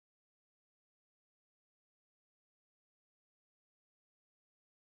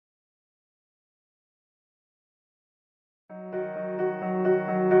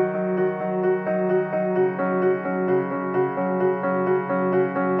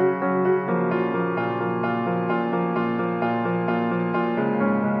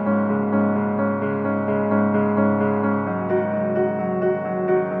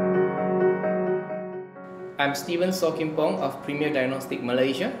I'm Steven Sokimpong of Premier Diagnostic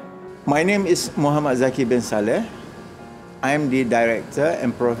Malaysia. My name is Muhammad Zaki bin Saleh. I am the Director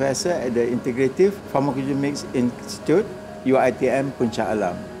and Professor at the Integrative Pharmacogenomics Institute, UiTM Puncak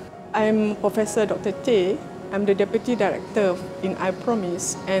Alam. I'm Professor Dr. Teh. I'm the Deputy Director in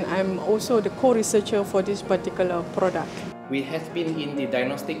iPromise, and I'm also the co-researcher for this particular product. We have been in the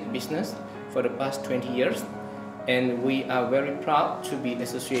diagnostic business for the past 20 years, and we are very proud to be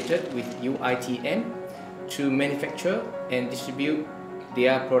associated with UiTM to manufacture and distribute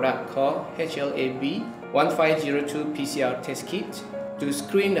their product called HLA-B 1502 PCR test kit to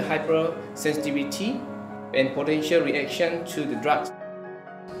screen the hypersensitivity and potential reaction to the drugs.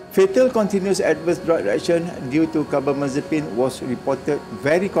 Fatal continuous adverse drug reaction due to carbamazepine was reported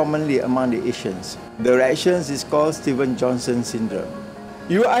very commonly among the Asians. The reactions is called Stevens-Johnson syndrome.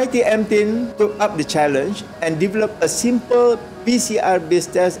 UiTM team took up the challenge and developed a simple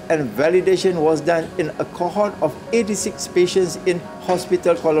PCR-based test, and validation was done in a cohort of 86 patients in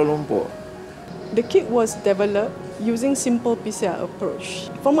Hospital Kuala Lumpur. The kit was developed using simple PCR approach.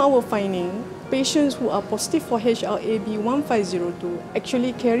 From our finding, patients who are positive for HLA-B 1502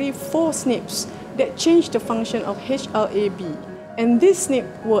 actually carry 4 SNPs that change the function of HLA-B, and these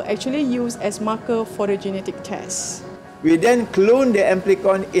SNPs were actually used as marker for the genetic test. We then clone the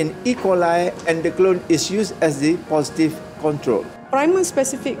amplicon in E. coli, and the clone is used as the positive control. Primer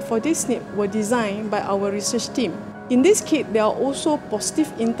specific for this SNP were designed by our research team. In this kit, there are also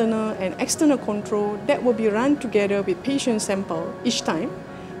positive internal and external control that will be run together with patient sample each time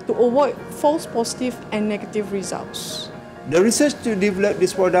to avoid false positive and negative results. The research to develop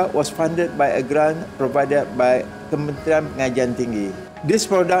this product was funded by a grant provided by Kementerian Pengajian Tinggi. This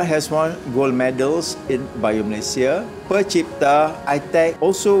product has won gold medals in BioMalaysia. Percipta iTech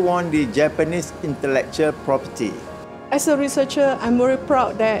also won the Japanese Intellectual Property. As a researcher, I'm very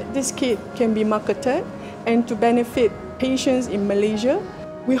proud that this kit can be marketed and to benefit patients in Malaysia.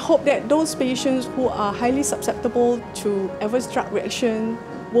 We hope that those patients who are highly susceptible to adverse drug reaction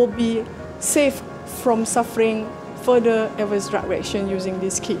will be safe from suffering further adverse drug reaction using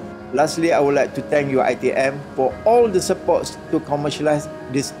this kit. Lastly, I would like to thank UiTM for all the supports to commercialize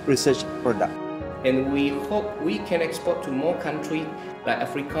this research product. And we hope we can export to more countries like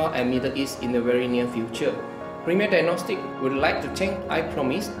Africa and Middle East in the very near future. Premier Diagnostic would like to thank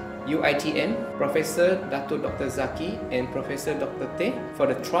iPromise, UiTM, Professor Dr. Zaki and Professor Dr. Teh for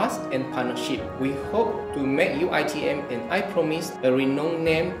the trust and partnership. We hope to make UiTM and iPromise a renowned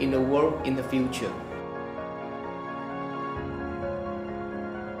name in the world in the future.